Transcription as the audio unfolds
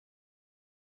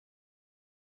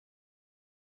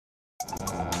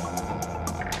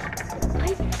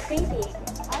creepy.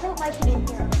 I don't like it in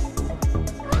here.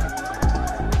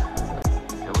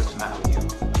 Hey, what's the matter with you?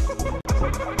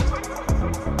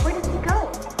 Where did he go?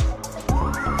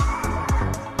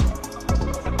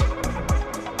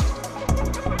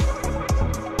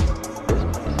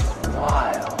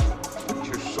 Wild. Put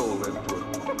your soul into it.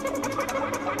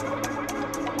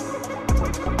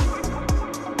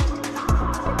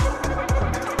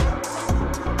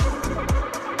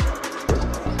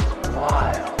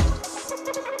 Wild.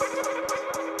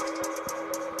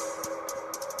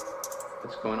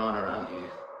 What's going on around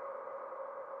here?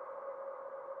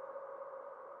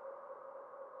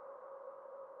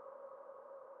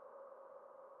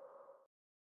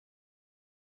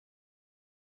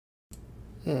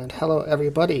 And hello,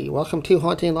 everybody. Welcome to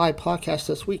Haunting Live podcast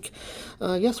this week.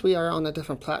 Yes, we are on a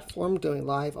different platform doing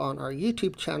live on our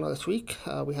YouTube channel this week.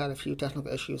 We had a few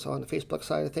technical issues on the Facebook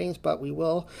side of things, but we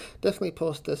will definitely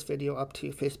post this video up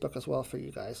to Facebook as well for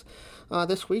you guys.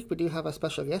 This week, we do have a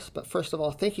special guest, but first of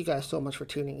all, thank you guys so much for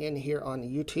tuning in here on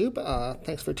YouTube.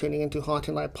 Thanks for tuning into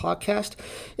Haunting Live podcast.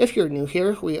 If you're new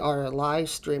here, we are a live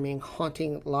streaming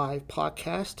Haunting Live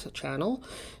podcast channel.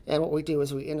 And what we do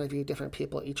is we interview different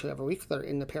people each and every week that are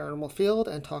in the paranormal field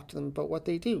and talk to them about what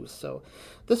they do. So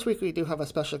this week we do have a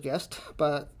special guest,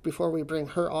 but before we bring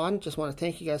her on, just want to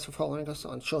thank you guys for following us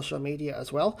on social media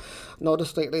as well.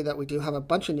 Noticed lately that we do have a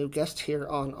bunch of new guests here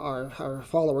on our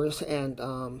followers and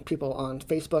people on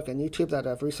Facebook and YouTube that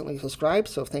have recently subscribed.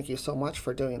 So thank you so much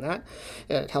for doing that.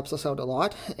 It helps us out a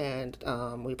lot, and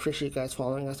we appreciate you guys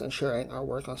following us and sharing our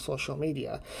work on social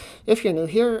media. If you're new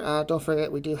here, don't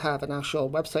forget we do have an actual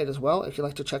website as well. If you'd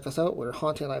like to check us out, we're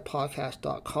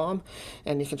hauntinglivepodcast.com,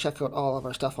 and you can check out all of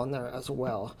our stuff on there as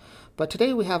well. But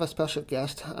today we have a special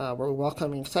guest. We're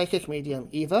welcoming psychic medium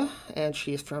Eva, and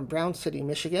she's from Brown City,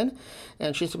 Michigan,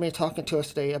 and she's going to be talking to us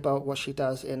today about what she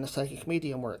does in the psychic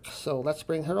medium work. So let's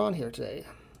bring her on here today.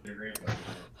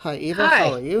 Hi, Eva. Hi.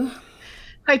 How are you?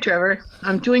 Hi, Trevor.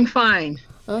 I'm doing fine.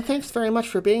 Thanks very much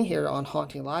for being here on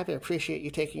Haunting Live. I appreciate you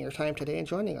taking your time today and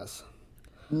joining us.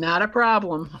 Not a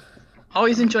problem.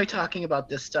 Always enjoy talking about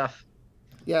this stuff.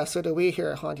 Yeah, so do we here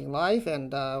at Haunting Live,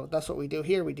 and that's what we do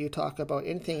here. We do talk about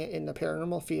anything in the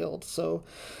paranormal field. So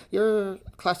you're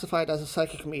classified as a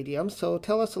psychic medium, so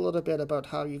tell us a little bit about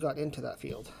how you got into that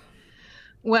field.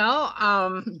 Well,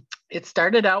 it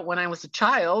started out when I was a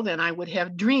child, and I would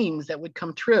have dreams that would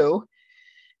come true.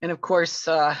 And of course,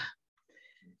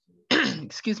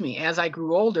 excuse me, as I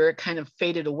grew older, it kind of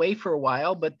faded away for a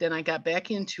while, but then I got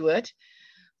back into it.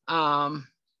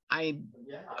 I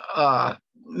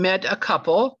met a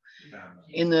couple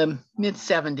in the mid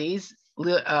 70s,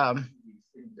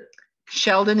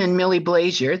 Sheldon and Millie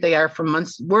Blazier. They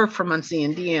were from Muncie,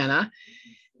 Indiana.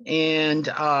 And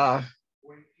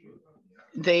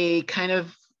they kind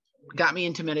of got me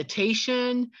into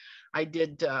meditation.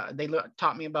 They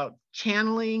taught me about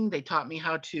channeling. They taught me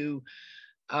how to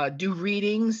do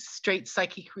readings, straight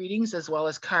psychic readings, as well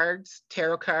as cards,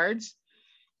 tarot cards.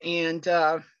 And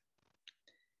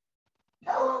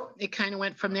it kind of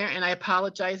went from there, and I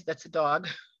apologize. That's a dog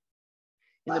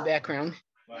in the background.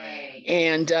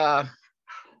 And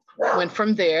went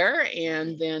from there,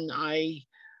 and then I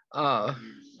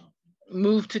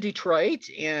moved to Detroit.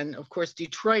 And of course,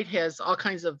 Detroit has all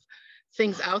kinds of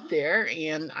things out there.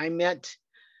 And I met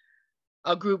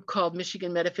a group called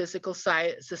Michigan Metaphysical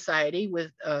Society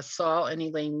with Saul and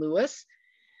Elaine Lewis,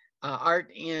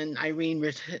 Art and Irene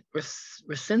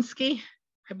Rasinski,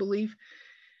 I believe.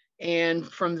 And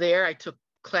from there, I took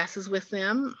classes with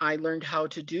them. I learned how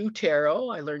to do tarot.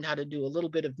 I learned how to do a little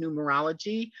bit of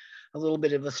numerology, a little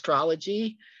bit of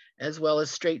astrology, as well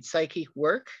as straight psychic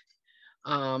work.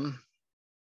 And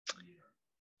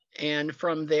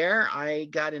from there, I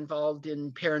got involved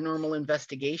in paranormal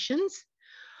investigations.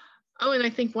 Oh, and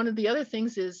I think one of the other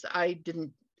things is I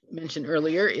didn't mention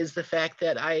earlier is the fact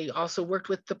that I also worked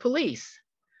with the police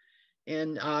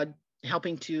and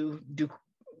helping to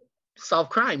solve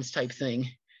crimes type thing.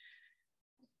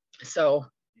 So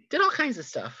did all kinds of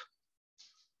stuff.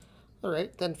 All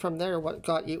right, then from there, what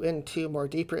got you into more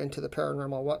deeper into the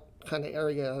paranormal? What kind of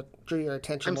area drew your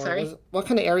attention more? I'm sorry? What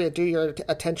kind of area drew your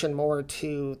attention more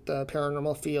to the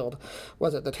paranormal field?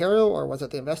 Was it the tarot, or was it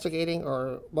the investigating,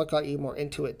 or what got you more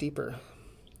into it deeper?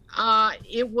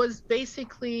 It was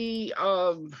basically,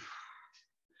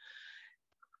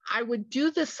 I would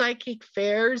do the psychic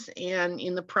fairs, and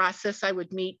in the process I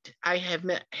had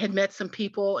met some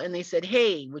people, and they said,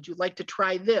 "Hey, would you like to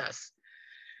try this?"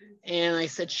 And I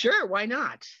said, "Sure, why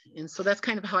not?" And so that's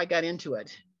kind of how I got into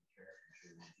it.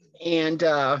 And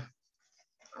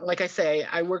like I say,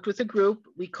 I worked with a group.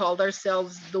 We called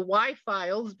ourselves the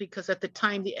Y-Files because at the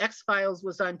time the X-Files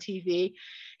was on TV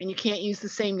and you can't use the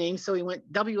same name. So we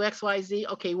went WXYZ.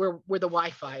 Okay, we're the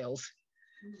Y-Files.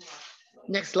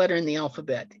 Next letter in the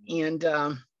alphabet. And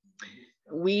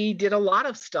we did a lot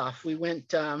of stuff. We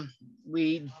went,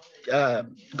 we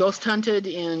ghost hunted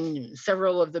in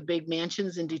several of the big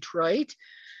mansions in Detroit.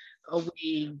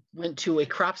 We went to a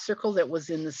crop circle that was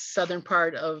in the southern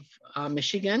part of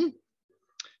Michigan.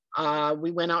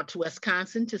 We went out to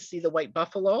Wisconsin to see the white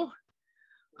buffalo.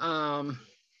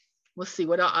 Let's see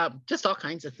what just all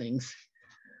kinds of things.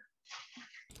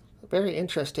 Very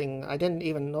interesting. I didn't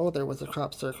even know there was a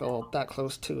crop circle that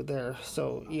close to there.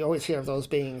 So you always hear of those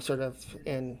being sort of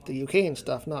in the UK and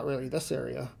stuff, not really this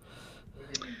area.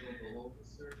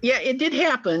 Yeah, it did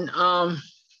happen.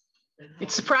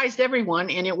 It surprised everyone,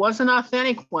 and it was an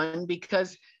authentic one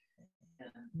because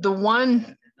the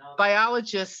one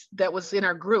biologist that was in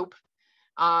our group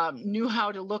knew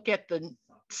how to look at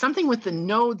something with the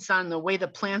nodes on the way the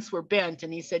plants were bent,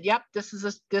 and he said, "Yep, this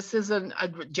is a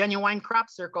genuine crop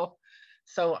circle."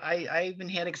 So I even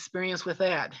had experience with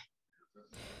that.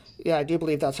 Yeah, I do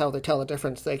believe that's how they tell the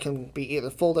difference. They can be either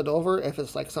folded over if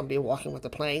it's like somebody walking with a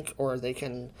plank, or they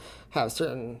can have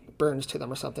certain burns to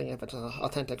them or something if it's an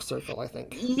authentic circle, I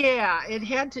think. Yeah, it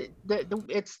had to.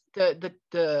 It's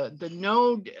the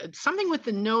node, something with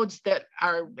the nodes that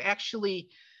are actually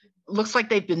looks like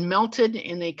they've been melted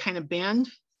and they kind of bend,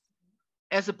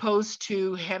 as opposed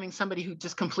to having somebody who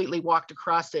just completely walked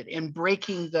across it and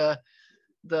breaking the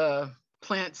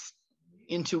plants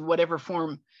into whatever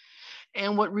form.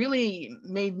 And what really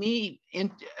made me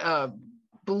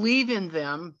believe in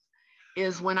them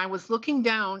is when I was looking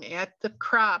down at the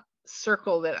crop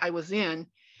circle that I was in,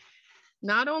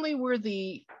 not only were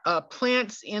the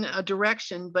plants in a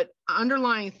direction, but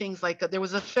underlying things like there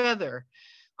was a feather,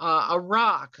 a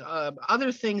rock,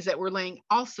 other things that were laying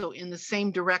also in the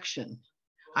same direction.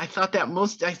 I thought,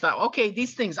 okay,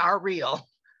 these things are real.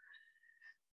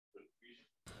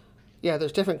 Yeah,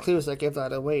 there's different clues that give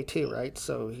that away too, right?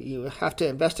 So you have to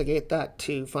investigate that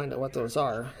to find out what those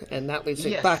are. And that leads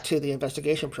back to the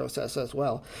investigation process as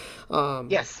well.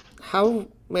 Yes. How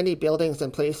many buildings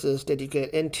and places did you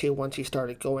get into once you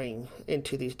started going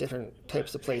into these different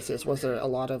types of places? Was there a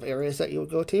lot of areas that you would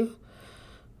go to?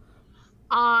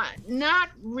 Not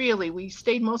really. We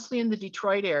stayed mostly in the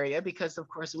Detroit area because, of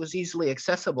course, it was easily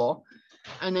accessible.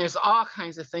 And there's all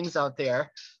kinds of things out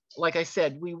there. Like I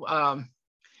said,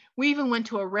 we even went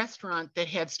to a restaurant that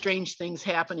had strange things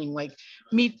happening, like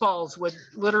meatballs would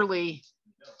literally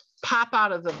pop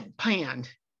out of the pan,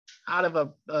 out of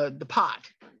the pot.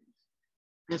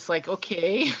 It's like,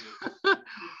 okay.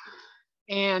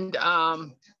 And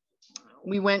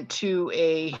we went to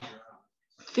a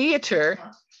theater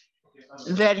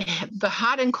that the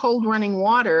hot and cold running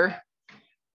water,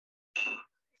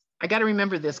 I got to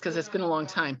remember this because it's been a long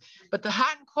time, but the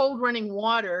hot and cold running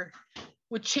water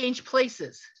would change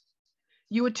places.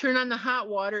 You would turn on the hot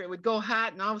water, it would go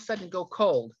hot and all of a sudden go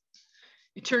cold.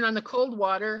 You turn on the cold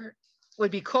water, it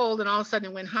would be cold and all of a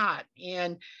sudden it went hot.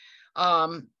 And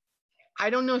I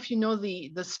don't know if you know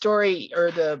the story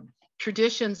or the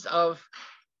traditions of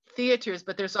theaters,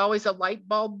 but there's always a light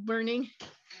bulb burning.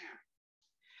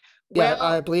 Yeah,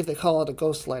 I believe they call it a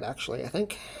ghost light, actually, I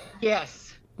think.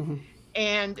 Yes. Mm-hmm.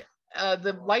 And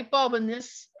the light bulb in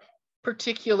this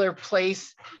particular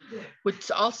place would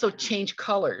also change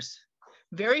colors.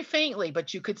 Very faintly,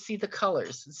 but you could see the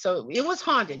colors. So it was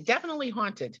haunted, definitely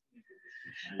haunted.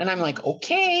 And I'm like,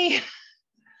 okay.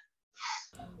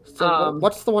 So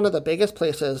what's one of the biggest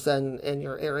places then in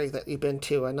your area that you've been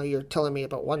to? I know you're telling me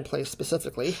about one place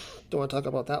specifically. Do you want to talk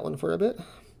about that one for a bit?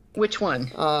 Which one?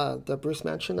 The Bruce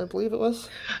Mansion, I believe it was.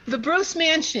 The Bruce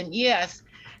Mansion, yes.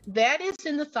 That is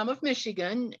in the thumb of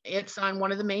Michigan. It's on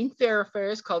one of the main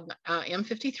thoroughfares called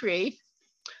E34.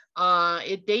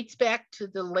 It dates back to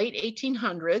the late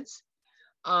 1800s.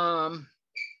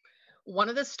 One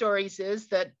of the stories is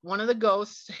that one of the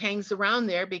ghosts hangs around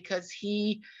there because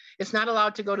he is not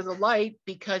allowed to go to the light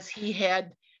because he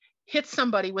had hit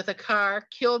somebody with a car,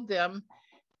 killed them,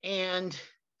 and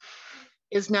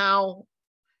is now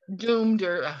doomed,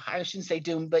 or I shouldn't say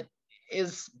doomed, but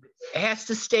has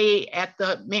to stay at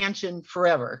the mansion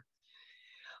forever.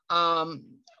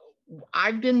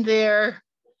 I've been there.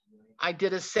 I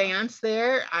did a seance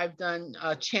there. I've done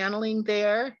channeling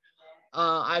there.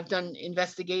 I've done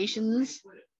investigations.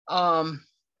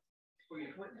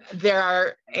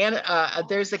 There's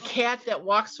a cat that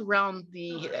walks around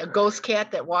a ghost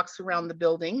cat that walks around the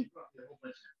building.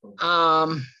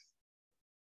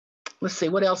 Let's see,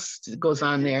 what else goes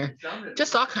on there?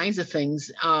 Just all kinds of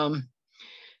things.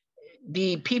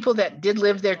 the people that did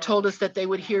live there told us that they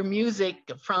would hear music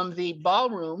from the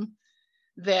ballroom,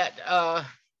 that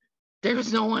there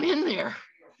was no one in there.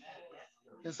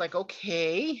 It's like,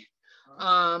 okay.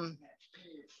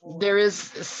 There is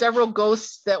several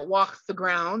ghosts that walk the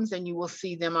grounds, and you will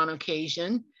see them on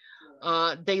occasion.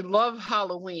 They love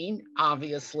Halloween,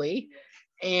 obviously,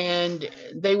 and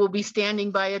they will be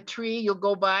standing by a tree. You'll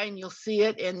go by and you'll see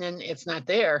it, and then it's not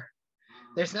there.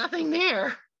 There's nothing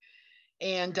there.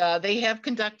 And they have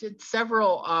conducted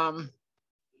several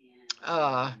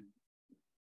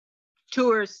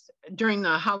tours during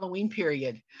the Halloween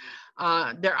period.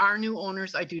 There are new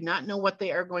owners. I do not know what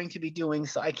they are going to be doing,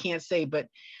 so I can't say, but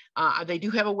they do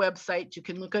have a website. You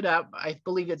can look it up. I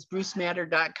believe it's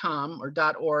brucematter.com or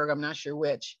 .org. I'm not sure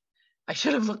which. I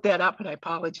should have looked that up, and I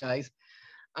apologize.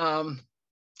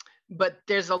 But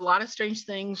there's a lot of strange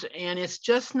things, and it's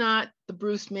just not the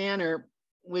Bruce Manor,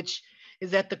 which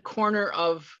is at the corner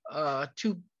of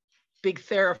two big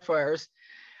thoroughfares.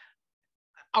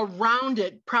 Around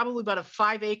it, probably about a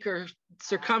 5-acre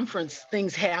circumference,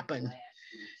 things happen.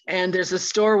 And there's a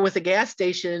store with a gas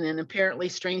station, and apparently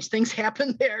strange things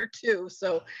happen there too.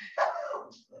 So,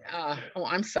 oh,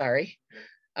 I'm sorry.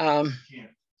 My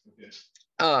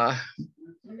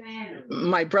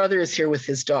brother is here with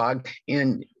his dog,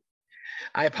 and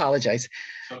I apologize.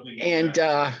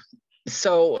 And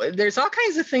so there's all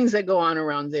kinds of things that go on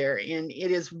around there, and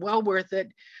it is well worth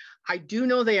it. I do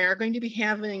know they are going to be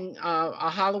having a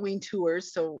Halloween tour,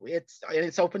 so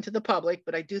it's open to the public,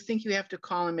 but I do think you have to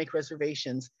call and make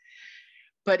reservations.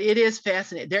 But it is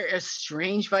fascinating. There are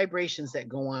strange vibrations that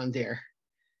go on there.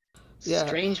 Yeah.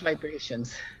 Strange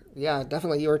vibrations. Yeah,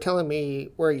 definitely. You were telling me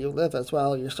where you live as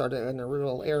well. You're sort of in a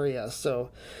rural area.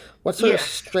 So what sort of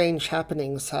strange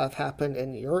happenings have happened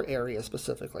in your area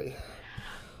specifically?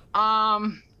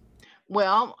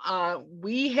 Well,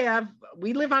 we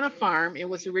live on a farm. It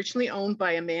was originally owned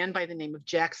by a man by the name of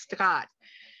Jack Scott.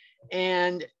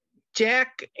 And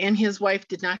Jack and his wife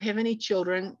did not have any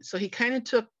children. So he kind of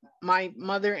took my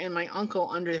mother and my uncle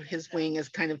under his wing as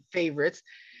kind of favorites.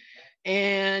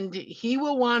 And he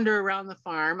will wander around the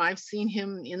farm. I've seen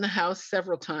him in the house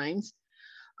several times.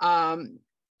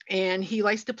 And he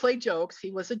likes to play jokes.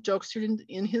 He was a jokester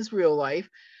in his real life.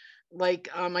 Like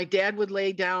my dad would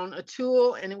lay down a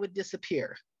tool and it would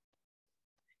disappear.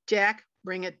 Jack,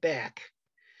 bring it back.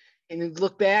 And he'd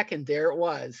look back and there it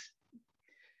was.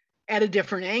 At a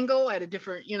different angle, at a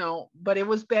different, but it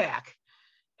was back.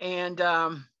 And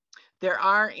there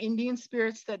are Indian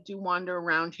spirits that do wander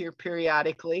around here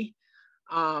periodically.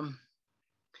 I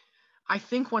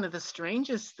think one of the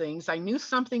strangest things, I knew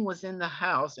something was in the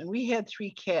house, and we had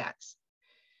 3 cats.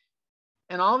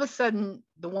 And all of a sudden,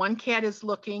 the one cat is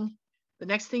looking. The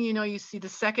next thing you know, you see the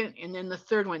second and then the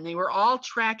third one. They were all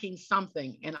tracking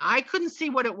something. And I couldn't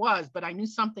see what it was, but I knew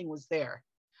something was there.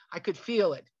 I could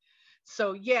feel it.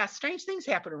 So yeah, strange things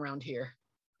happen around here.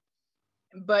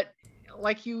 But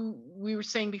like we were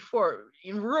saying before,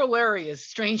 in rural areas,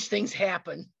 strange things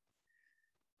happen.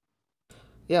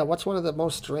 Yeah, what's one of the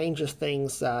most strangest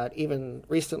things that even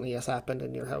recently has happened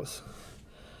in your house?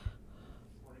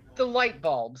 The light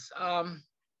bulbs.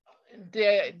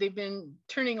 They've been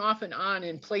turning off and on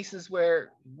in places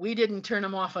where we didn't turn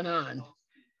them off and on.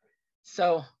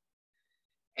 So,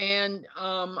 and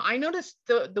I noticed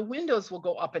the windows will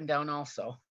go up and down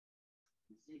also.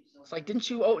 It's like, did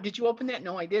you open that?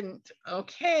 No, I didn't.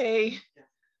 Okay.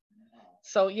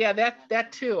 So yeah,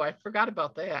 that too. I forgot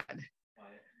about that.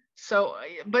 So,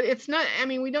 but it's not, I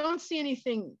mean, we don't see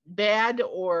anything bad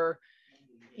or,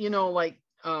 like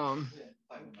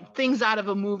things out of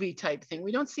a movie type thing.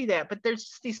 We don't see that, but there's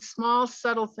just these small,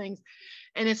 subtle things.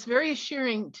 And it's very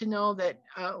assuring to know that,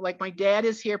 like my dad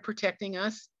is here protecting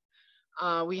us.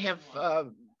 We have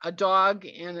a dog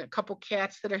and a couple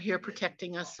cats that are here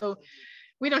protecting us. So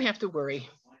we don't have to worry.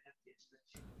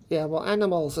 Yeah, well,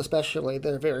 animals especially,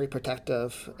 they're very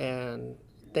protective, and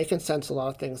they can sense a lot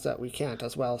of things that we can't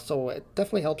as well. So it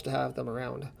definitely helps to have them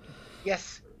around.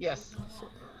 Yes.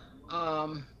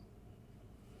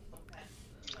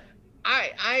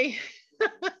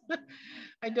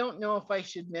 I don't know if I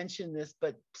should mention this,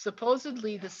 but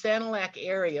supposedly the Sanilac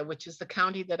area, which is the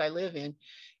county that I live in, is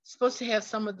supposed to have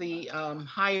some of the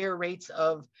higher rates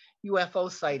of UFO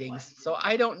sightings. So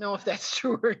I don't know if that's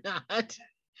true or not.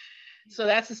 So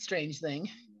that's a strange thing.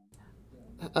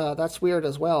 That's weird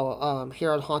as well.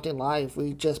 Here on Haunting Live,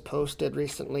 we just posted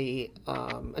recently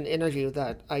an interview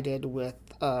that I did with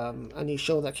a new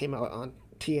show that came out on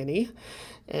TNE,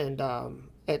 and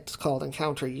It's called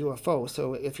Encounter UFO.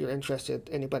 So if you're interested,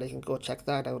 anybody can go check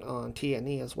that out on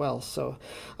TNE as well. So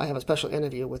I have a special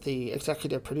interview with the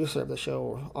executive producer of the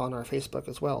show on our Facebook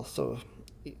as well. So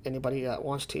anybody that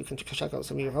wants to can check out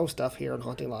some UFO stuff here on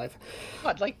Haunting Live. Oh,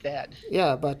 I'd like that.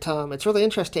 Yeah, but it's really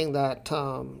interesting that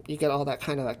you get all that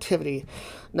kind of activity.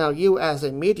 Now, you as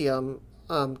a medium,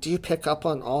 do you pick up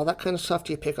on all that kind of stuff?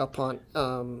 Do you pick up on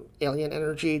alien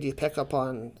energy? Do you pick up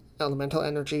on elemental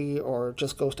energy or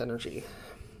just ghost energy?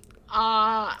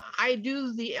 I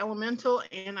do the elemental,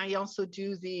 and I also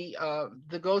do the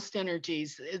ghost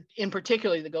energies, in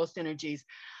particular the ghost energies.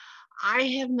 I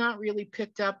have not really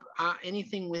picked up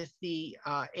anything with the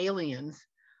aliens.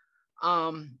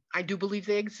 I do believe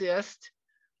they exist.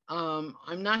 I'm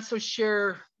not so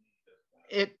sure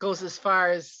it goes as far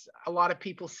as a lot of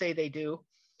people say they do,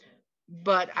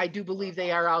 but I do believe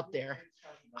they are out there.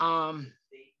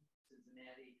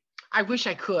 I wish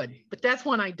I could, but that's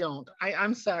one I don't.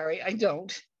 I'm sorry, I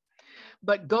don't.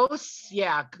 But ghosts,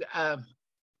 yeah,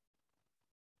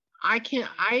 I can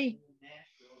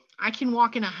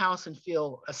walk in a house and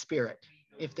feel a spirit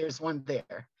if there's one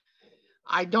there.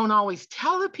 I don't always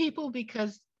tell the people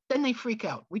because then they freak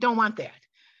out. We don't want that.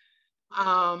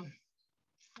 I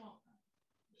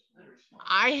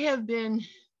have been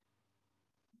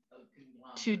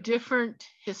to different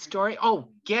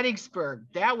Gettysburg.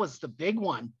 That was the big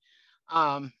one.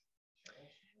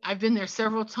 I've been there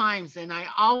several times, and I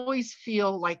always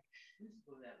feel like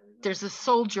there's a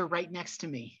soldier right next to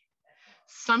me.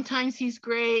 Sometimes he's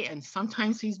gray and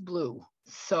sometimes he's blue.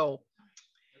 So,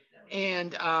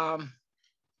 and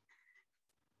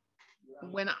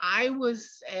when I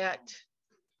was at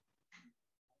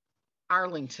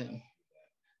Arlington,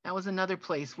 that was another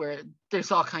place where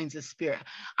there's all kinds of spirit.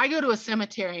 I go to a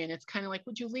cemetery and it's kind of like,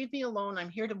 would you leave me alone? I'm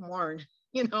here to mourn,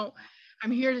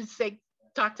 I'm here to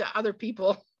talk to other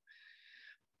people.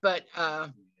 But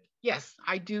yes,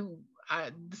 I do.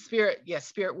 The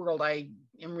spirit world, I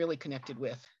am really connected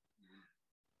with.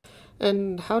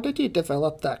 And how did you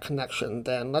develop that connection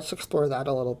then? Let's explore that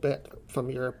a little bit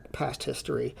from your past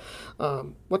history.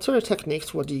 What sort of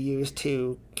techniques would you use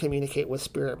to communicate with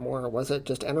spirit more? Was it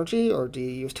just energy, or do you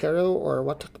use tarot, or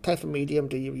what type of medium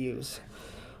do you use?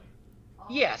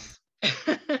 Yes.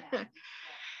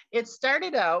 It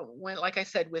started out when, like I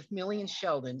said, with Millie and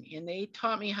Sheldon, and they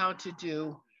taught me how to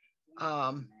do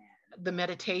the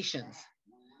meditations.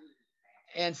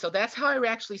 And so that's how I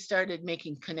actually started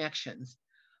making connections.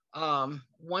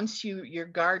 Once your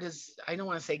guard is, I don't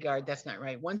want to say guard, that's not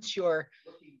right. Once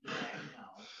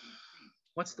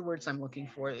what's the words I'm looking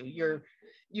for? Your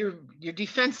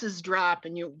defenses drop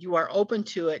and you are open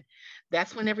to it.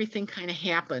 That's when everything kind of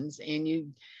happens, and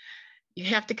you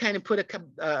have to kind of put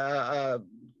a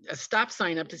stop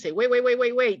sign up to say, wait.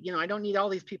 I don't need all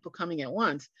these people coming at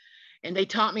once. And they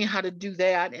taught me how to do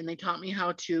that, and they taught me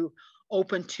how to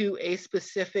open to a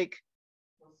specific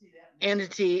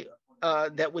entity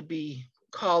that would be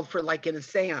called for, like in a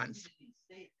seance.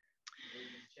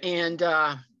 And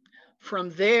from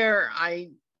there,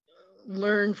 I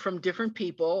learned from different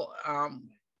people.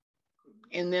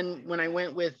 And then when I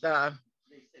went with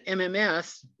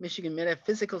MMS, Michigan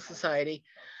Metaphysical Society,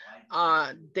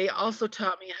 they also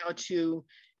taught me how to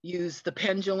use the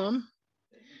pendulum,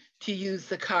 to use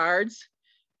the cards,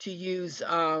 to use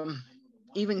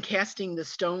even casting the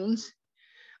stones.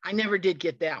 I never did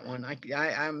get that one.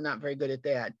 I'm not very good at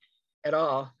that at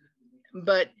all.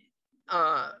 But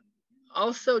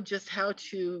also just how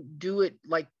to do it,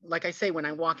 like I say, when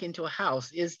I walk into a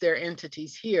house, is there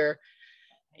entities here?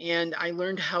 And I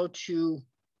learned how to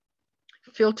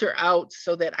filter out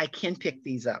so that I can pick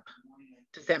these up.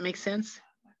 Does that make sense?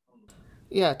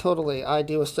 Yeah, totally. I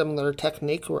do a similar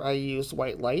technique where I use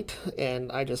white light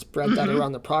and I just spread that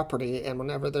around the property. And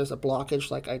whenever there's a blockage,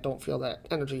 like I don't feel that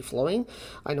energy flowing,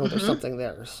 I know there's something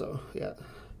there. So, yeah.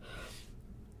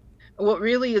 What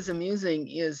really is amusing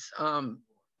is,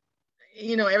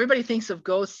 everybody thinks of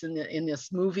ghosts in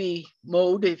this movie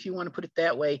mode, if you want to put it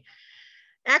that way.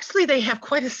 Actually, they have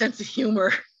quite a sense of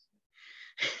humor.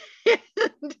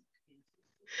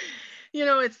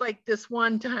 It's like this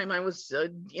one time I was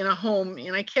in a home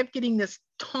and I kept getting this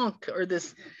tonk, or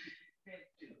this,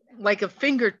 like a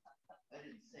finger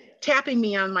tapping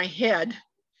me on my head.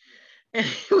 And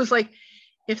it was like,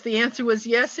 if the answer was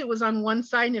yes, it was on one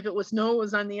side. And if it was no, it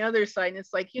was on the other side. And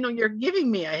it's like, you're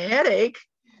giving me a headache.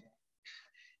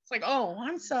 It's like, oh,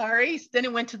 I'm sorry. Then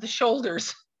it went to the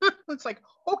shoulders. It's like,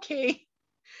 okay.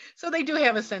 So they do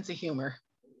have a sense of humor.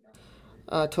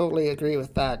 Totally agree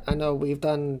with that. I know we've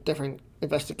done different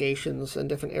investigations in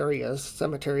different areas,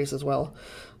 cemeteries as well.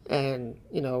 And,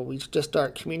 we just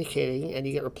start communicating and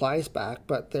you get replies back,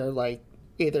 but they're like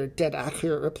either dead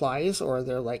accurate replies or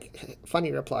they're like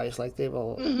funny replies. Like they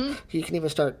will, Hmm. you can even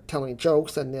start telling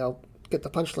jokes and they'll get the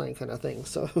punchline kind of thing.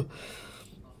 So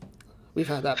we've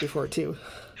had that before too.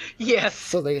 Yes.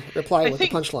 So they reply I with the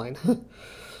think punchline.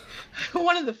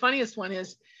 one of the funniest one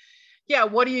is, yeah,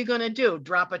 what are you going to do?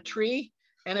 Drop a tree?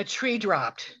 And a tree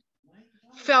dropped,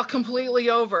 fell completely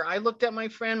over. I looked at my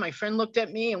friend looked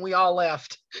at me, and we all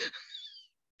left.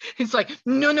 It's like,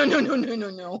 no, no, no, no, no, no,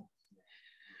 no.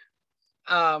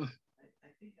 Um,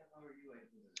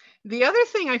 the other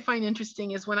thing I find interesting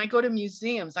is when I go to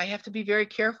museums, I have to be very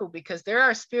careful because there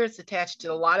are spirits attached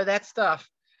to a lot of that stuff.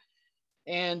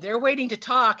 And they're waiting to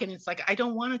talk. And it's like, I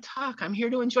don't want to talk. I'm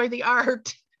here to enjoy the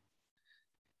art.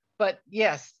 But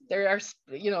yes, there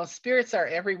are, spirits are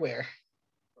everywhere.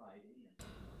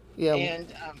 Yeah.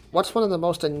 And What's one of the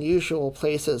most unusual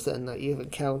places then that you've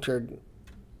encountered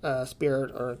a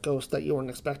spirit or a ghost that you weren't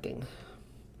expecting?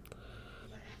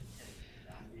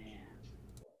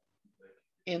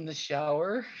 in the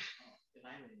shower,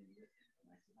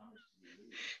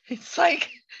 it's like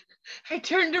I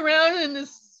turned around and the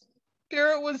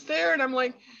spirit was there, and I'm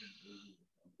like,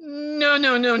 no,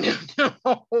 no, no, no,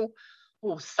 no.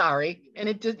 Oh, sorry. And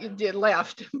it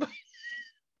left. But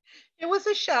it was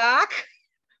a shock.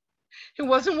 It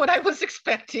wasn't what I was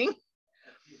expecting.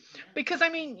 Because I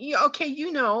mean, okay,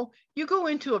 you go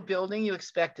into a building, you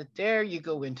expect it there. You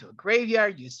go into a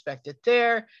graveyard, you expect it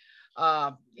there.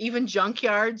 Even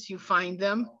junkyards, you find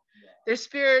them. Their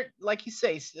spirit, like you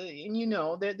say,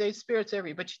 and there's spirits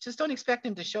everywhere, but you just don't expect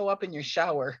them to show up in your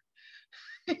shower.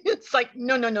 It's like,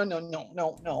 no, no, no, no, no,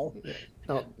 no, no. Yeah.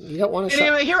 No, you don't want to. And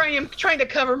anyway, here I am trying to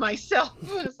cover myself.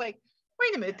 It's like,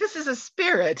 wait a minute, this is a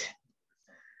spirit.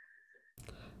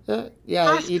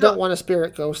 Yeah, you don't want a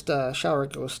spirit ghost, shower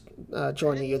ghost,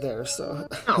 joining you there. So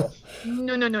No,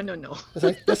 no, no, no, no, no. it's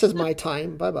like, this is my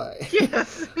time. Bye bye.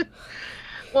 Yes.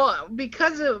 Well,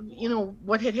 because of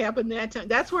what had happened that time,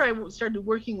 that's where I started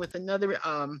working with another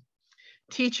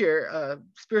teacher,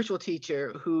 spiritual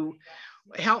teacher, who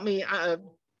helped me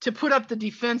to put up the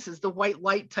defenses, the white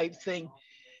light type thing,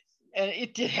 and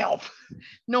it did help.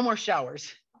 No more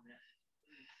showers.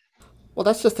 Well,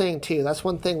 that's the thing too. That's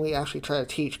one thing we actually try to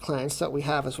teach clients that we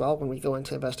have as well when we go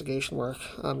into investigation work.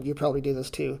 You probably do this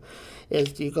too,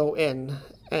 is you go in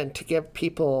and to give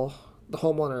people, the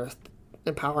homeowner,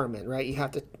 empowerment, right? You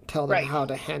have to tell them Right. how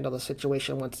to handle the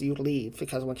situation once you leave,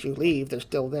 because once you leave, they're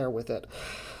still there with it.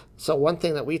 So one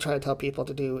thing that we try to tell people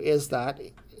to do is that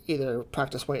either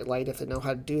practice white light if they know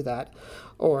how to do that,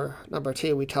 or number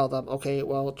two, we tell them, okay,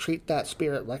 well, treat that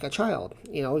spirit like a child.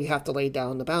 You have to lay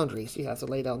down the boundaries. You have to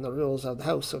lay down the rules of the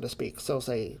house, so to speak. So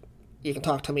say, you can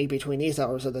talk to me between these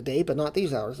hours of the day, but not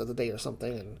these hours of the day or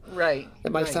something. And Right.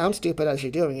 it might Right. sound stupid as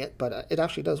you're doing it, but it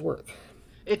actually does work.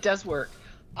 It does work.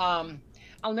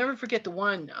 I'll never forget the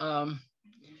one.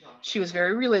 She was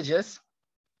very religious.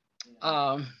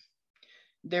 Um,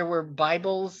 there were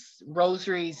Bibles,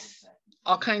 rosaries,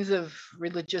 all kinds of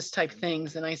religious type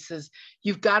things. And I says,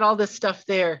 you've got all this stuff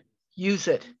there, use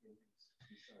it.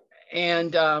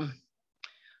 And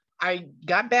she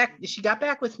got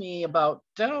back with me about,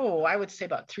 I would say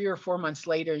about 3 or 4 months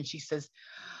later. And she says,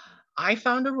 I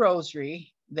found a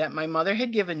rosary that my mother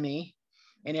had given me.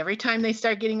 And every time they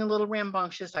start getting a little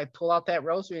rambunctious, I pull out that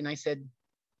rosary and I said,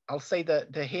 I'll say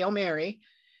the Hail Mary,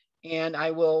 and I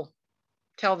will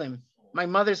tell them, my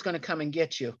mother's going to come and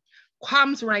get you.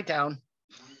 Calms right down.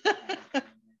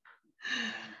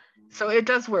 So it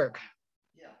does work.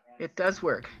 It does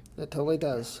work. It totally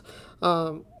does.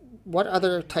 What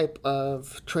other type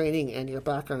of training and your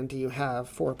background do you have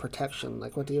for protection?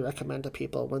 Like, what do you recommend to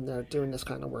people when they're doing this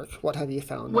kind of work? What have you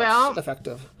found that's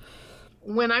effective?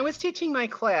 When I was teaching my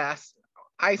class,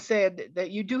 I said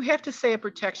that you do have to say a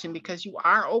protection because you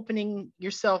are opening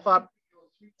yourself up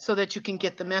so that you can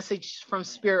get the message from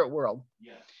spirit world.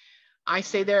 I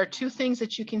say there are 2 things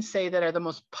that you can say that are the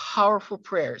most powerful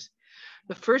prayers.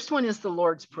 The first one is the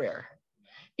Lord's Prayer.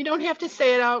 You don't have to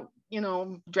say it out,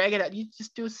 drag it out. You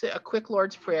just do a quick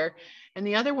Lord's Prayer. And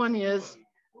the other one is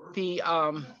the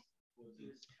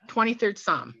 23rd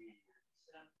Psalm.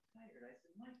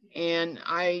 And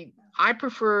I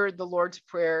prefer the Lord's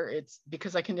Prayer. It's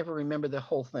because I can never remember the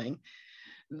whole thing,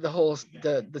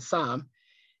 the Psalm.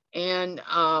 And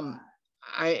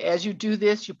as you do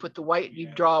this, you put you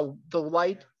draw the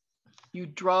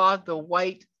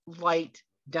white light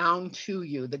down to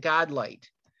you, the God light,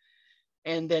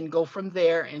 and then go from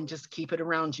there and just keep it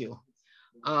around you.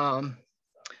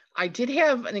 I did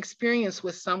have an experience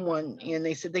with someone, and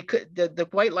they said the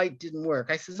white light didn't work.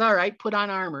 I says, all right, put on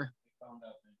armor.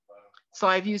 So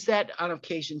I've used that on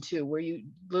occasion too, where you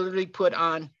literally put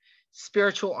on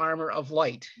spiritual armor of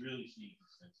light.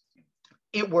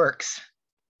 it works.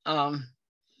 Um,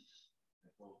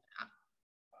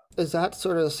 Is that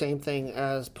sort of the same thing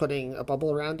as putting a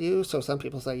bubble around you? So some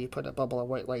people say you put a bubble of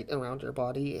white light around your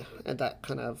body and that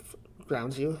kind of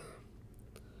grounds you.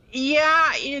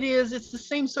 yeah, it is. It's the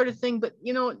same sort of thing. But,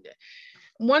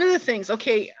 one of the things,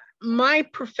 okay, my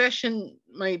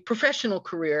professional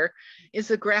career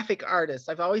is a graphic artist.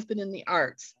 I've always been in the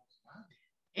arts.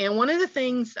 And one of the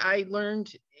things I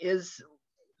learned is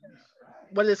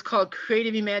what is called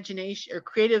creative imagination or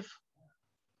creative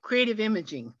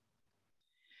imaging.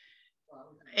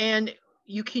 And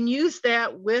you can use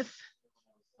that with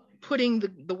putting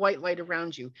the white light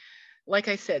around you. Like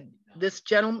I said, this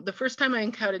gentleman, the first time I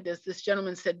encountered this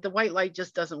gentleman said, the white light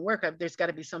just doesn't work. There's got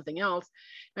to be something else.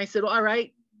 And I said, well, all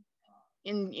right.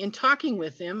 In talking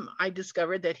with him, I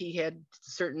discovered that he had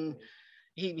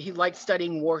he liked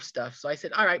studying war stuff. So I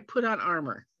said, all right, put on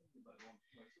armor.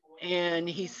 And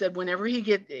he said, whenever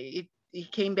he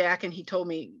came back and he told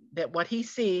me that what he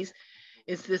sees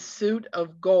is this suit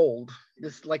of gold,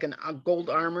 this like a gold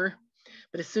armor.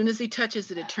 But as soon as he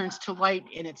touches it, it turns to light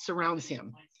and it surrounds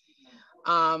him.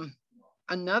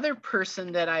 Another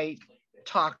person that I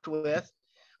talked with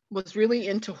was really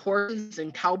into horses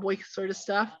and cowboy sort of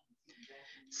stuff.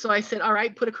 So I said, all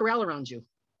right, put a corral around you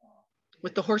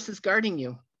with the horses guarding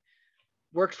you.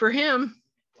 Worked for him.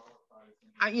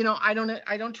 I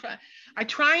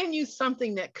try and use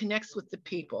something that connects with the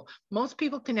people. Most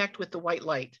people connect with the white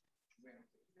light,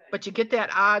 but you get that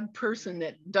odd person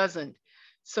that doesn't.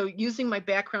 So using my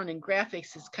background in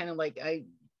graphics is kind of like I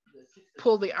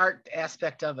pull the art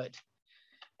aspect of it.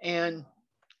 And,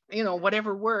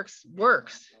 whatever works.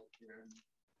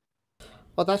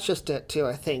 Well, that's just it too.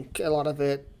 I think a lot of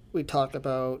it we talk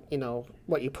about,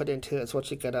 what you put into it is what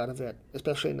you get out of it,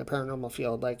 especially in the paranormal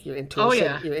field. Like Oh,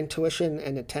 yeah. your intuition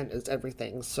and intent is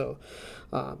everything. So,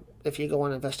 if you go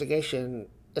on an investigation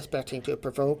expecting to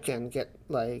provoke and get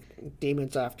like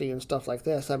demons after you and stuff like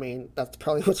this, I mean, that's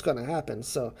probably what's going to happen.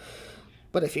 So,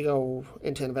 but if you go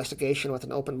into an investigation with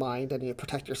an open mind and you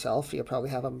protect yourself, you'll probably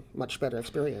have a much better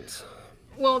experience.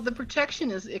 Well, the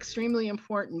protection is extremely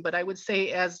important, but I would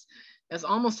say as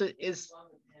almost is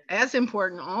as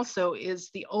important also is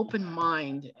the open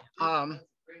mind.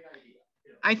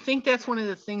 I think that's one of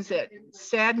the things that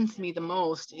saddens me the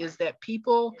most is that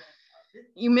people,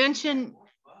 you mention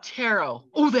tarot.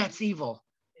 Oh, that's evil.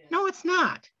 No, it's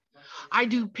not. I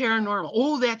do paranormal.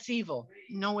 Oh, that's evil.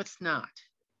 No, it's not.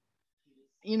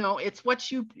 It's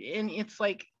and it's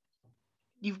like,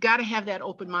 you've got to have that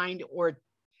open mind or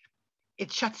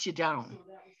it shuts you down.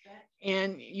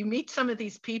 And you meet some of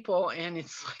these people and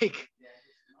it's like,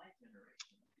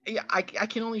 I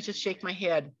can only just shake my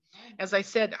head. As I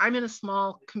said, I'm in a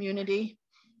small community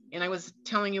and I was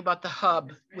telling you about the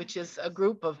Hub, which is a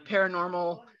group of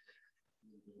paranormal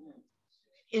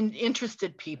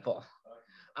interested people.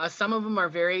 Some of them are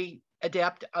very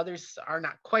adept, others are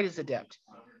not quite as adept.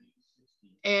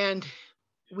 And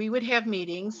we would have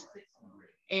meetings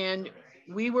and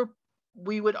we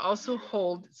would also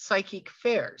hold psychic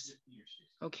fairs.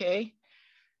 Okay.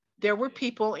 There were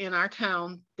people in our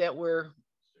town that were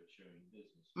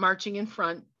marching in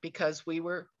front because we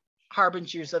were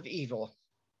harbingers of evil.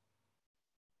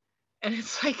 And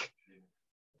it's like,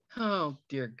 oh,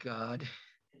 dear God.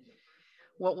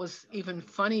 What was even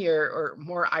funnier or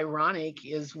more ironic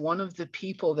is one of the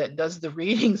people that does the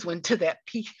readings went to that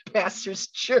pastor's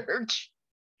church.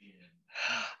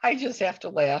 I just have to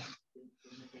laugh.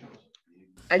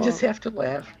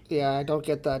 Yeah, I don't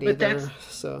get that But either.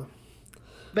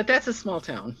 but that's a small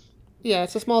town. Yeah,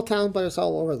 it's a small town, but it's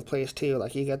all over the place too.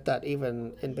 Like you get that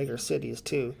even in bigger cities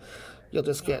too. You'll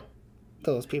just get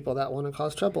those people that want to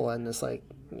cause trouble, and it's like,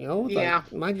 Yeah.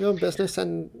 like mind your own business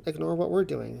and ignore what we're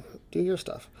doing. Do your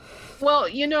stuff. Well,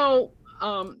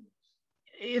 one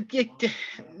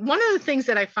of the things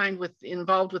that I find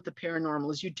involved with the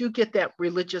paranormal is you do get that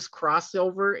religious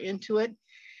crossover into it.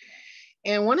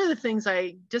 And one of the things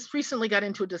I just recently got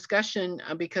into a discussion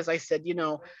because I said,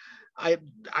 I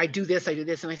do this,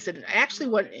 and I said,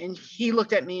 actually, and he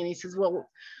looked at me and he says, well,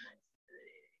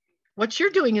 what you're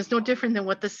doing is no different than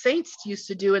what the saints used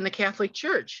to do in the Catholic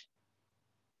Church.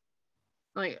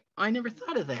 Like, I never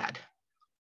thought of that.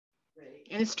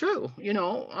 And it's true,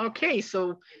 okay,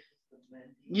 so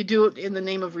you do it in the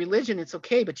name of religion, it's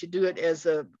okay, but you do it as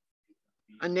a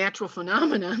natural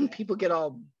phenomenon, people get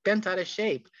all bent out of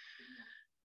shape.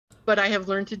 But I have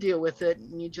learned to deal with it,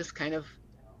 and you just kind of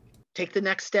take the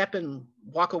next step and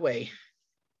walk away.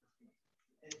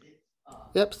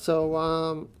 Yep.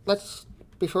 So let's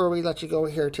before we let you go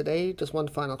here today, just one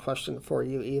final question for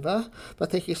you, Eva. But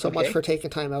thank you so much Okay. for taking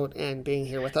time out and being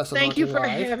here with us on Thank you Haunting for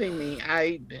Live. having me.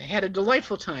 I had a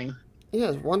delightful time.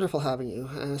 Yeah, it's wonderful having you,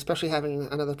 and especially having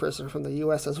another person from the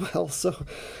U.S. as well, so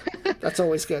that's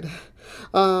always good.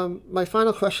 My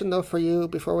final question, though, for you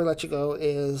before we let you go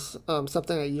is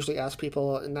something I usually ask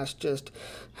people, and that's just,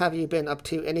 have you been up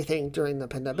to anything during the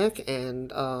pandemic,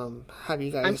 and have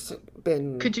you guys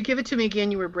been... Could you give it to me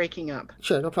again? You were breaking up.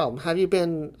 Sure, no problem. Have you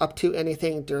been up to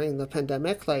anything during the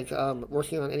pandemic, like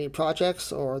working on any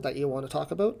projects or that you want to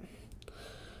talk about?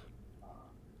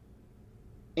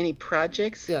 Any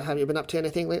projects? Yeah, have you been up to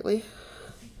anything lately?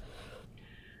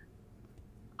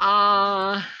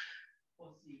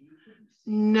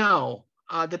 No.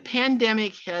 The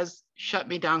pandemic has shut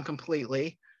me down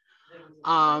completely.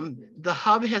 The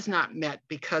hub has not met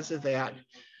because of that.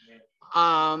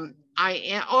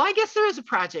 I guess there is a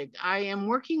project. I am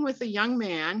working with a young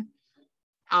man,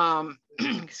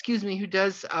 excuse me, who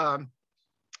does,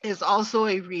 is also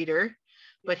a reader,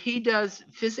 but he does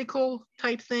physical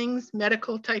type things,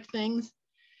 medical type things.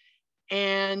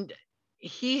 And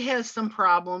he has some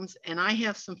problems and I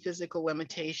have some physical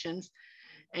limitations.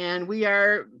 And we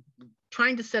are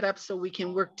trying to set up so we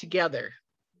can work together.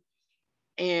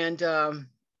 And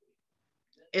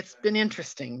it's been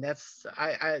interesting. That's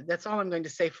all I'm going to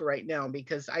say for right now,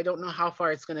 because I don't know how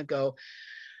far it's going to go.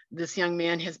 This young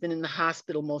man has been in the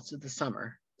hospital most of the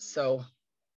summer, so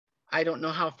I don't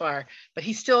know how far, but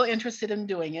he's still interested in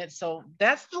doing it. So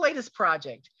that's the latest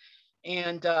project.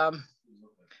 And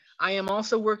I am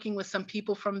also working with some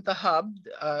people from the hub,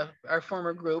 our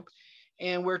former group,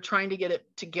 and we're trying to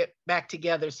get back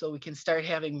together so we can start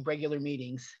having regular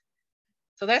meetings.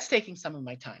 So that's taking some of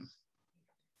my time.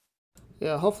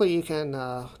 Yeah, hopefully you can,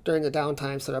 during the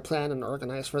downtime, set a plan and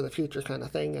organize for the future kind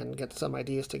of thing and get some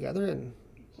ideas together. And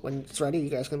when it's ready, you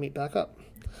guys can meet back up.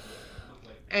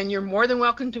 And you're more than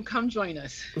welcome to come join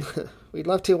us. We'd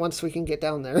love to once we can get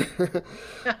down there.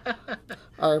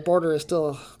 Our border is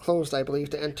still closed, I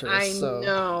believe, to enter. I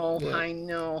know. I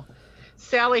know.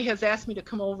 Sally has asked me to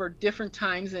come over different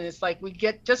times, and it's like we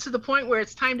get just to the point where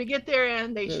it's time to get there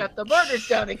and they shut the borders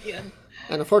down again.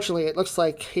 And unfortunately, it looks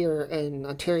like here in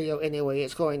Ontario anyway,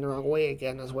 it's going the wrong way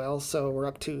again as well. So we're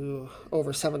up to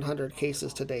over 700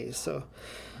 cases today. So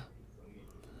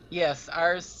yes,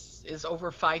 ours is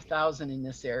over 5,000 in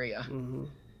this area. Mm-hmm.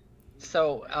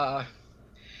 So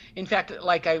in fact,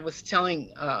 like I was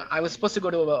telling, I was supposed to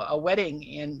go to a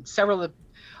wedding, and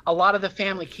a lot of the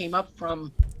family came up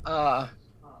from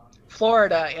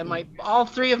Florida, and all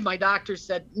three of my doctors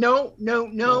said no.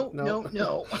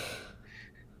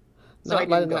 So not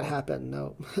letting that happen.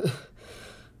 No.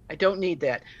 I don't need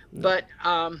that. No. But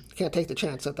can't take the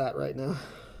chance at that right now.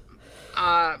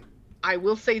 I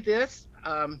will say this.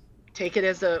 Take it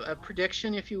as a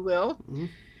prediction, if you will. Mm-hmm.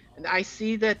 And I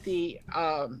see that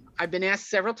I've been asked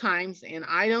several times, and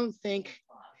I don't think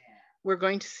we're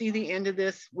going to see the end of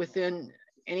this within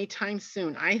any time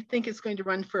soon. I think it's going to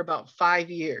run for about 5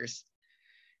 years,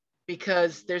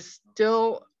 because there's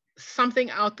still something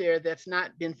out there that's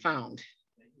not been found.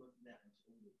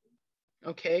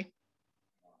 Okay.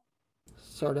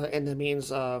 Sort of in the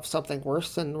means of something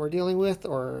worse than we're dealing with,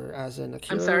 or as in a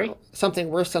cure? I'm sorry? Something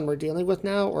worse than we're dealing with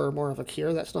now, or more of a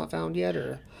cure that's not found yet,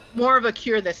 or? More of a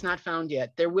cure that's not found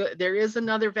yet. There is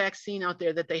another vaccine out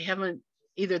there that they haven't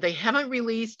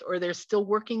released, or they're still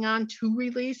working on to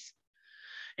release.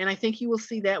 And I think you will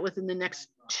see that within the next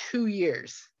 2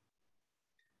 years.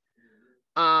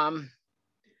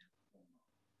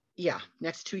 Yeah,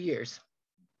 next 2 years.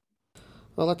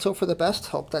 Well, let's hope for the best.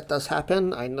 Hope that does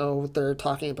happen. I know they're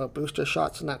talking about booster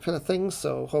shots and that kind of thing,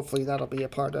 so hopefully that'll be a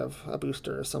part of a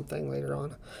booster or something later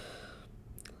on.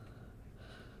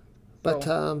 But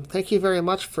thank you very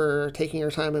much for taking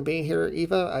your time and being here,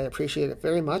 Eva. I appreciate it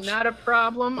very much. Not a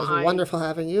problem. It was wonderful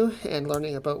having you and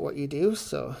learning about what you do.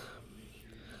 So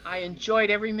I enjoyed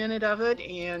every minute of it,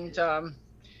 and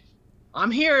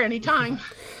I'm here anytime.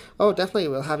 Oh, definitely.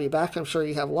 We'll have you back. I'm sure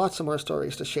you have lots of more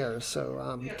stories to share.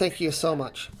 So thank you so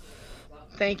much.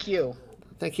 Thank you.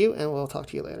 Thank you, and we'll talk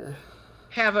to you later.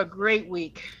 Have a great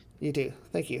week. You too.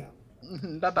 Thank you.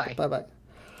 Bye-bye. Bye-bye.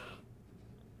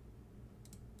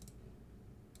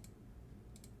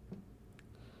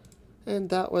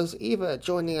 And that was Eva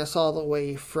joining us all the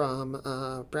way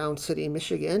from Brown City,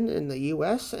 Michigan in the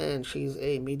U.S., and she's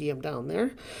a medium down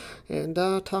there, and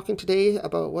talking today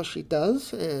about what she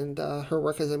does and her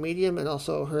work as a medium and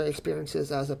also her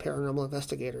experiences as a paranormal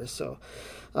investigator. So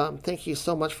Thank you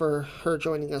so much for her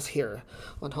joining us here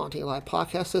on Haunting Live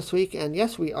Podcast this week. And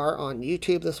yes, we are on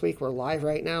YouTube this week. We're live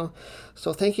right now.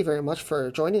 So thank you very much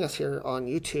for joining us here on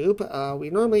YouTube. We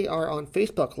normally are on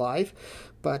Facebook Live,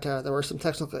 but there were some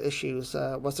technical issues.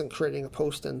 Wasn't creating a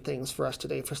post and things for us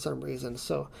today for some reason.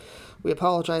 So we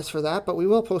apologize for that, but we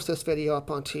will post this video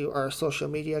up onto our social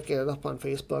media, get it up on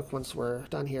Facebook once we're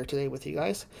done here today with you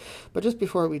guys. But just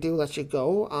before we do let you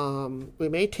go, we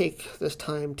may take this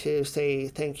time to say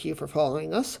thank you for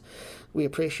following us. We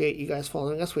appreciate you guys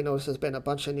following us. We notice there's been a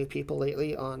bunch of new people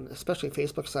lately on especially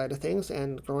Facebook side of things,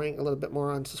 and growing a little bit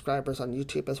more on subscribers on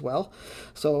YouTube as well.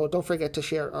 So don't forget to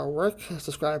share our work,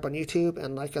 subscribe on YouTube,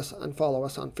 and like us and follow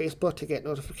us on Facebook to get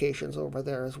notifications over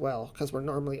there as well, because we're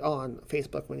normally on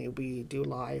Facebook when we do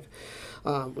live.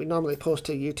 We normally post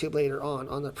to YouTube later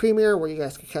on the premiere, where you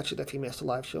guys can catch it if you missed a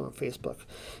live show on Facebook.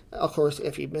 Of course,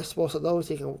 if you missed most of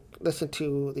those, you can listen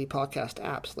to the podcast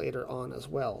apps later on as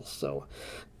well. So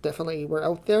definitely, we're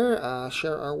out there.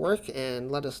 Share our work and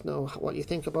let us know what you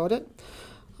think about it.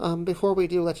 Before we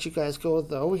do let you guys go,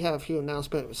 though, we have a few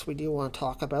announcements we do want to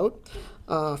talk about.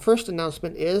 First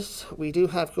announcement is we do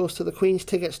have Ghost to the Queen's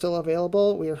tickets still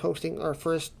available. We are hosting our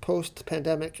first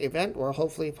post-pandemic event, or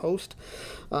hopefully post.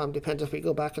 Depends if we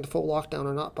go back into full lockdown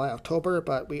or not by October,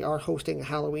 but we are hosting a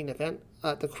Halloween event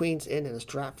at the Queen's Inn in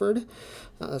Stratford,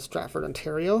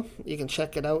 Ontario. You can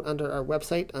check it out under our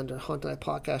website under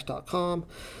hauntinglivepodcast.com.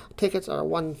 Tickets are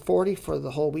 $140 for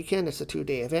the whole weekend. It's a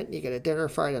 2-day event. You get a dinner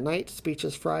Friday night,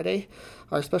 speeches Friday.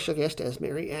 Our special guest is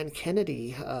Mary Ann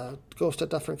Kennedy, Ghost of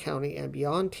Dufferin County and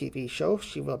Beyond TV show.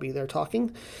 She will be there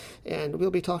talking, and we'll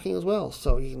be talking as well.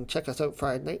 So you can check us out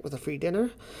Friday night with a free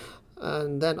dinner.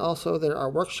 And then also there are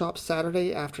workshops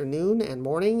Saturday afternoon and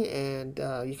morning, and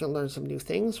you can learn some new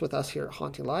things with us here at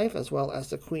Haunting Live, as well as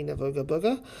the Queen of Ooga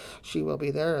Booga. She will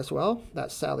be there as well.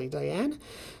 That's Sally Diane.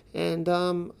 And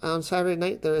on Saturday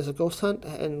night there is a ghost hunt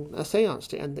and a seance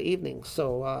to end the evening.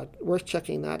 So worth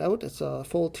checking that out. It's a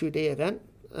full 2-day event.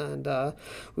 And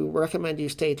we recommend you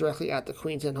stay directly at the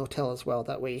Queen's Inn Hotel as well.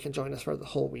 That way you can join us for the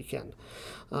whole weekend.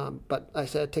 But I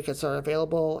said tickets are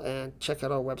available, and check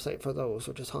out our website for those,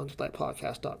 which is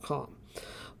hauntinglivepodcast.com.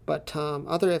 But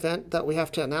other event that we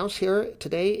have to announce here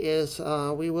today is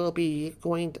we will be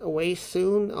going away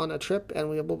soon on a trip, and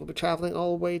we will be traveling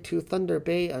all the way to Thunder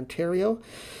Bay, Ontario,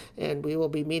 and we will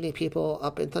be meeting people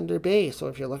up in Thunder Bay. So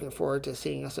if you're looking forward to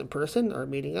seeing us in person or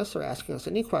meeting us or asking us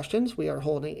any questions, we are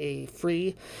holding a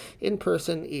free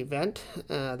in-person event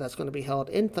that's going to be held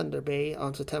in Thunder Bay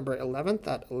on September 11th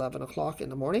at 11 o'clock in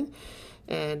the morning.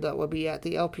 And that will be at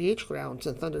the LPH grounds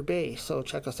in Thunder Bay. So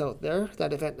check us out there.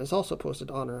 That event is also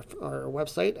posted on our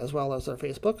website as well as our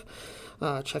Facebook.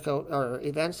 Check out our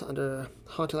events under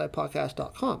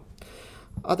hauntinglivepodcast.com.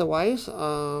 Otherwise,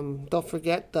 don't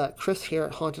forget that Chris here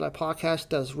at Haunting Live Podcast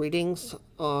does readings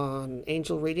on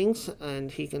angel readings,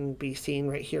 and he can be seen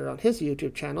right here on his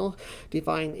YouTube channel,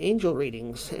 Divine Angel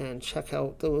Readings, and check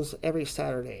out those every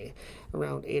Saturday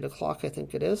around 8 o'clock, I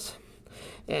think it is.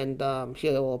 And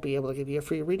he'll be able to give you a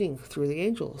free reading through the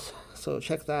angels. So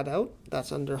check that out.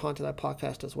 That's under Haunted Live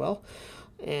Podcast as well.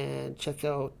 And check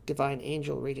out Divine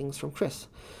Angel Readings from Chris.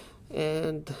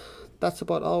 And that's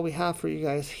about all we have for you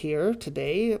guys here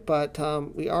today. But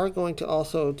we are going to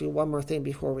also do one more thing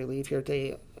before we leave here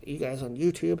today, you guys on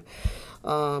YouTube.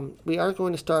 We are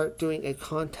going to start doing a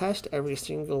contest every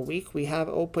single week. We have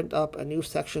opened up a new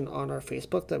section on our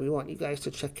Facebook that we want you guys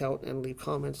to check out and leave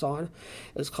comments on.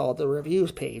 It's called the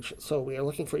reviews page. So we are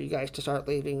looking for you guys to start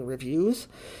leaving reviews.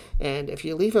 And if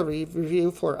you leave a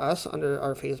review for us under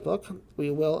our Facebook,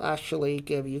 we will actually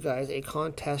give you guys a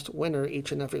contest winner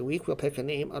each and every week. We'll pick a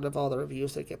name out of all the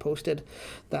reviews that get posted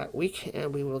that week,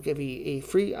 and we will give you a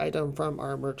free item from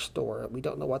our merch store. We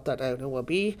don't know what that item will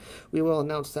be. We will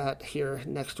announce that here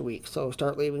next week. So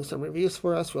start leaving some reviews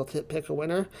for us. We'll pick a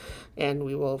winner, and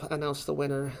we will announce the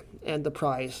winner and the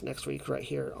prize next week right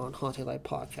here on Haunting Live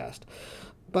Podcast.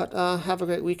 But have a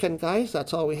great weekend, guys.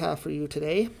 That's all we have for you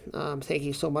today. Thank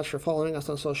you so much for following us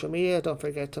on social media. Don't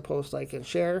forget to post, like, and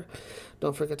share.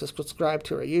 Don't forget to subscribe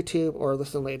to our YouTube or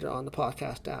listen later on the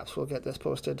podcast apps. We'll get this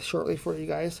posted shortly for you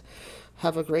guys.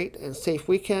 Have a great and safe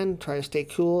weekend. Try to stay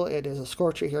cool. It is a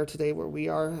scorcher here today where we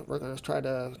are. We're going to try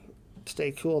to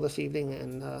stay cool this evening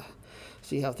and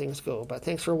see how things go. But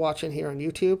thanks for watching here on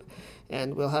YouTube,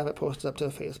 and we'll have it posted up to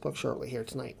Facebook shortly here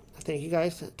tonight. Thank you,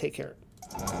 guys. Take care.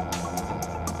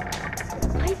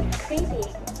 It's creepy.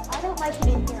 I don't like it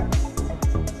in here.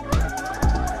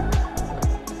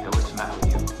 Hey, what's the matter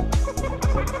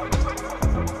with you?